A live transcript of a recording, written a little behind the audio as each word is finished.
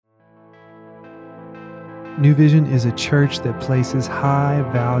New Vision is a church that places high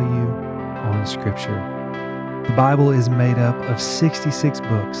value on Scripture. The Bible is made up of 66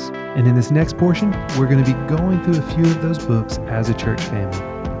 books, and in this next portion, we're going to be going through a few of those books as a church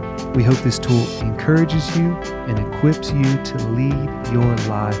family. We hope this tool encourages you and equips you to lead your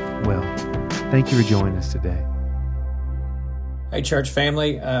life well. Thank you for joining us today. Hey, church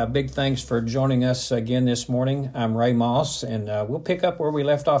family. Big thanks for joining us again this morning. I'm Ray Moss, and we'll pick up where we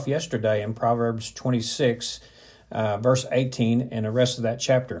left off yesterday in Proverbs 26, verse 18, and the rest of that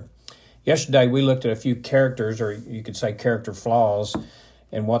chapter. Yesterday, we looked at a few characters, or you could say character flaws,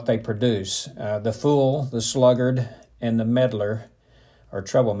 and what they produce. The fool, the sluggard, and the meddler, or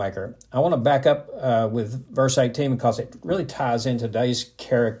troublemaker. I want to back up with verse 18 because it really ties in today's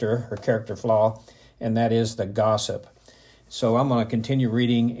character, or character flaw, and that is the gossip. So I'm going to continue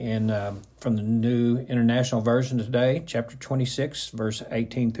reading from the New International Version today, chapter 26, verse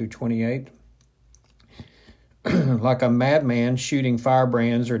 18 through 28. Like a madman shooting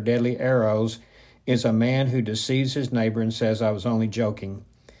firebrands or deadly arrows is a man who deceives his neighbor and says, "I was only joking."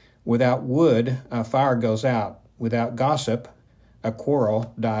 Without wood, a fire goes out. Without gossip, a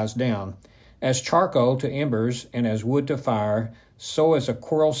quarrel dies down. As charcoal to embers and as wood to fire, so is a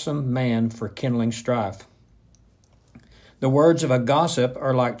quarrelsome man for kindling strife. The words of a gossip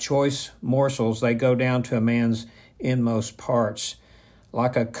are like choice morsels. They go down to a man's inmost parts.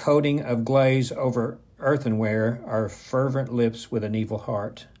 Like a coating of glaze over earthenware are fervent lips with an evil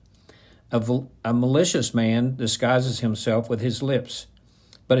heart. A malicious man disguises himself with his lips,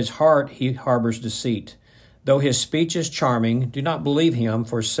 but his heart he harbors deceit. Though his speech is charming, do not believe him,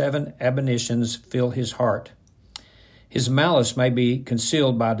 for 7 admonitions fill his heart. His malice may be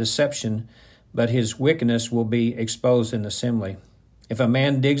concealed by deception, but his wickedness will be exposed in assembly. If a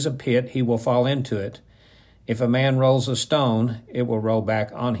man digs a pit, he will fall into it. If a man rolls a stone, it will roll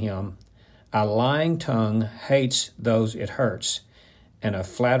back on him. A lying tongue hates those it hurts, and a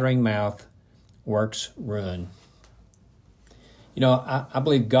flattering mouth works ruin. You know, I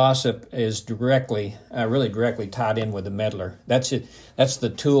believe gossip is really directly tied in with the meddler. That's it. That's the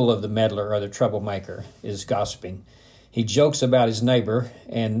tool of the meddler or the troublemaker, is gossiping. He jokes about his neighbor,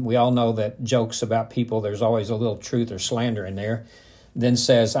 and we all know that jokes about people, there's always a little truth or slander in there, then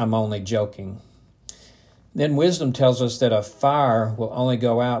says, "I'm only joking." Then wisdom tells us that a fire will only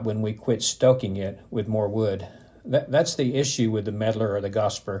go out when we quit stoking it with more wood. That's the issue with the meddler or the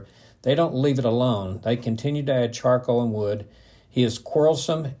gossiper. They don't leave it alone. They continue to add charcoal and wood. He is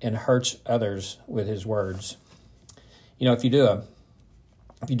quarrelsome and hurts others with his words. You know, if you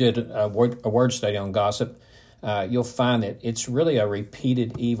did a word study on gossip, you'll find that it's really a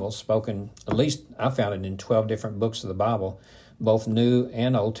repeated evil spoken, at least I found it in 12 different books of the Bible, both New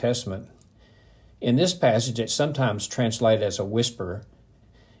and Old Testament. In this passage, it's sometimes translated as a whisperer.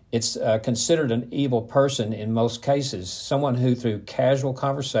 It's considered an evil person in most cases, someone who through casual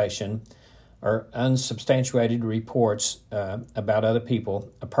conversation or unsubstantiated reports about other people,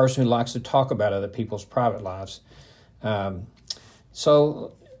 a person who likes to talk about other people's private lives.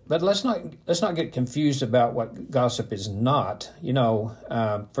 But let's not get confused about what gossip is not. You know,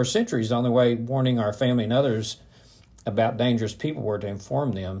 for centuries, the only way warning our family and others about dangerous people were to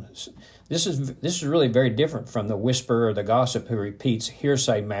inform them. This is really very different from the whisperer or the gossip who repeats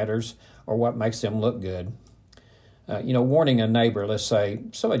hearsay matters or what makes them look good. Warning a neighbor, let's say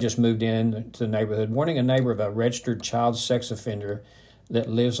somebody just moved into the neighborhood, warning a neighbor of a registered child sex offender that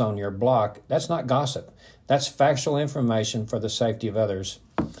lives on your block, that's not gossip. That's factual information for the safety of others.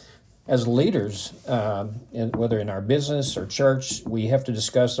 As leaders, whether in our business or church, we have to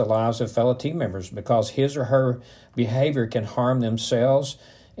discuss the lives of fellow team members because his or her behavior can harm themselves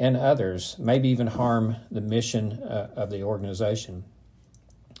and others, maybe even harm the mission of the organization.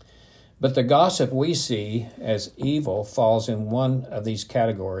 But the gossip we see as evil falls in one of these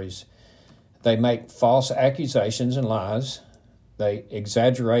categories. They make false accusations and lies. They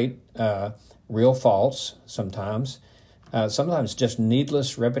exaggerate real faults sometimes just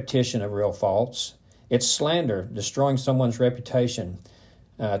needless repetition of real faults. It's slander, destroying someone's reputation,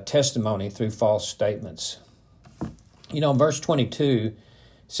 testimony through false statements. You know, verse 22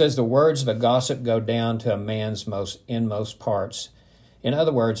 says the words of a gossip go down to a man's inmost parts. In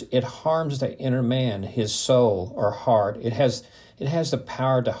other words, it harms the inner man, his soul or heart. It has the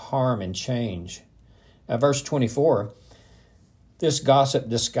power to harm and change. Verse 24, this gossip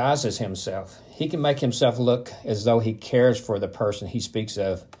disguises himself. He can make himself look as though he cares for the person he speaks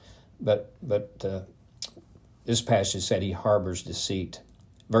of, but this passage said he harbors deceit.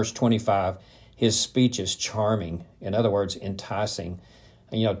 Verse 25, his speech is charming. In other words, enticing.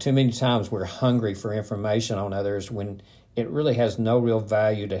 And, you know, too many times we're hungry for information on others when it really has no real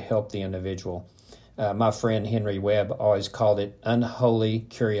value to help the individual. My friend Henry Webb always called it unholy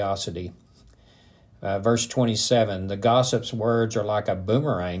curiosity. Verse 27, the gossip's words are like a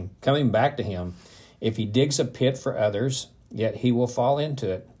boomerang coming back to him. If he digs a pit for others, yet he will fall into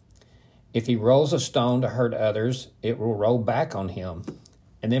it. If he rolls a stone to hurt others, it will roll back on him.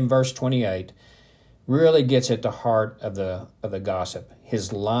 And then verse 28 really gets at the heart of the gossip.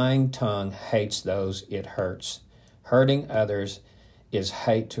 His lying tongue hates those it hurts. Hurting others is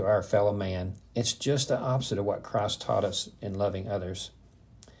hate to our fellow man. It's just the opposite of what Christ taught us in loving others.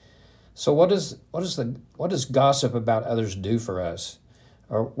 So what does gossip about others do for us?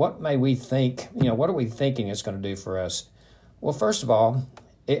 Or what may we think, what are we thinking it's going to do for us? Well, first of all,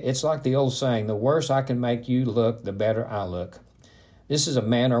 it's like the old saying, the worse I can make you look, the better I look. This is a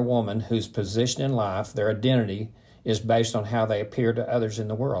man or woman whose position in life, their identity, is based on how they appear to others in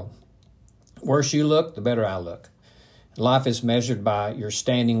the world. The worse you look, the better I look. Life is measured by your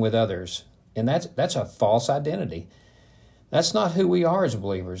standing with others, and that's a false identity. That's not who we are as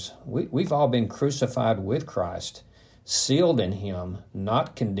believers. We've all been crucified with Christ, sealed in Him,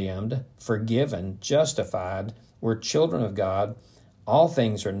 not condemned, forgiven, justified. We're children of God. All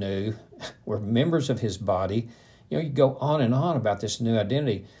things are new. We're members of His body. You go on and on about this new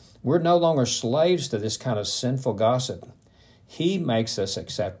identity. We're no longer slaves to this kind of sinful gossip. He makes us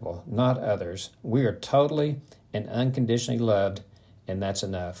acceptable, not others. We are totally and unconditionally loved, and that's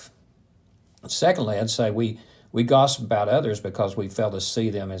enough. Secondly, I'd say we gossip about others because we fail to see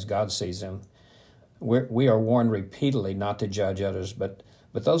them as God sees them. We are warned repeatedly not to judge others, but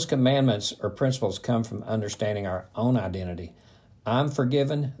those commandments or principles come from understanding our own identity. I'm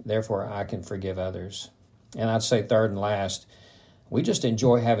forgiven, therefore I can forgive others. And I'd say third and last, we just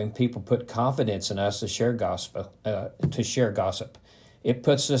enjoy having people put confidence in us to share gossip. It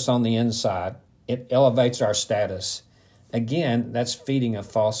puts us on the inside. It elevates our status. Again, that's feeding a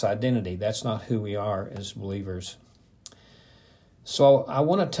false identity. That's not who we are as believers. So I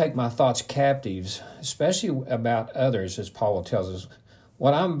want to take my thoughts captives, especially about others, as Paul tells us.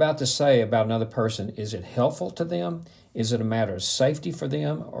 What I'm about to say about another person, is it helpful to them? Is it a matter of safety for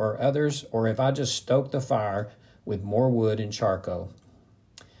them or others? Or have I just stoked the fire with more wood and charcoal?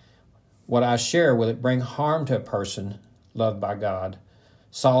 What I share, will it bring harm to a person loved by God?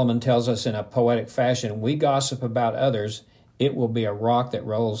 Solomon tells us in a poetic fashion, we gossip about others, it will be a rock that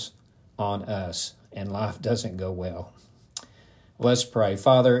rolls on us, and life doesn't go well. Let's pray.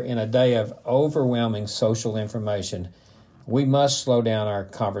 Father, in a day of overwhelming social information, we must slow down our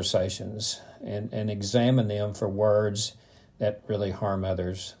conversations and examine them for words that really harm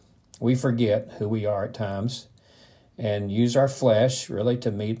others. We forget who we are at times and use our flesh really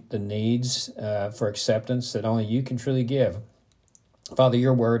to meet the needs for acceptance that only you can truly give. Father,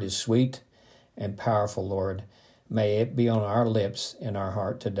 your word is sweet and powerful, Lord. May it be on our lips and our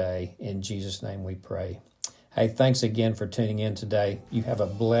heart today. In Jesus' name we pray. Hey, thanks again for tuning in today. You have a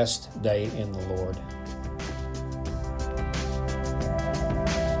blessed day in the Lord.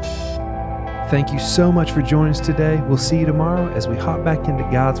 Thank you so much for joining us today. We'll see you tomorrow as we hop back into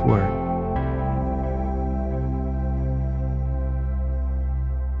God's Word.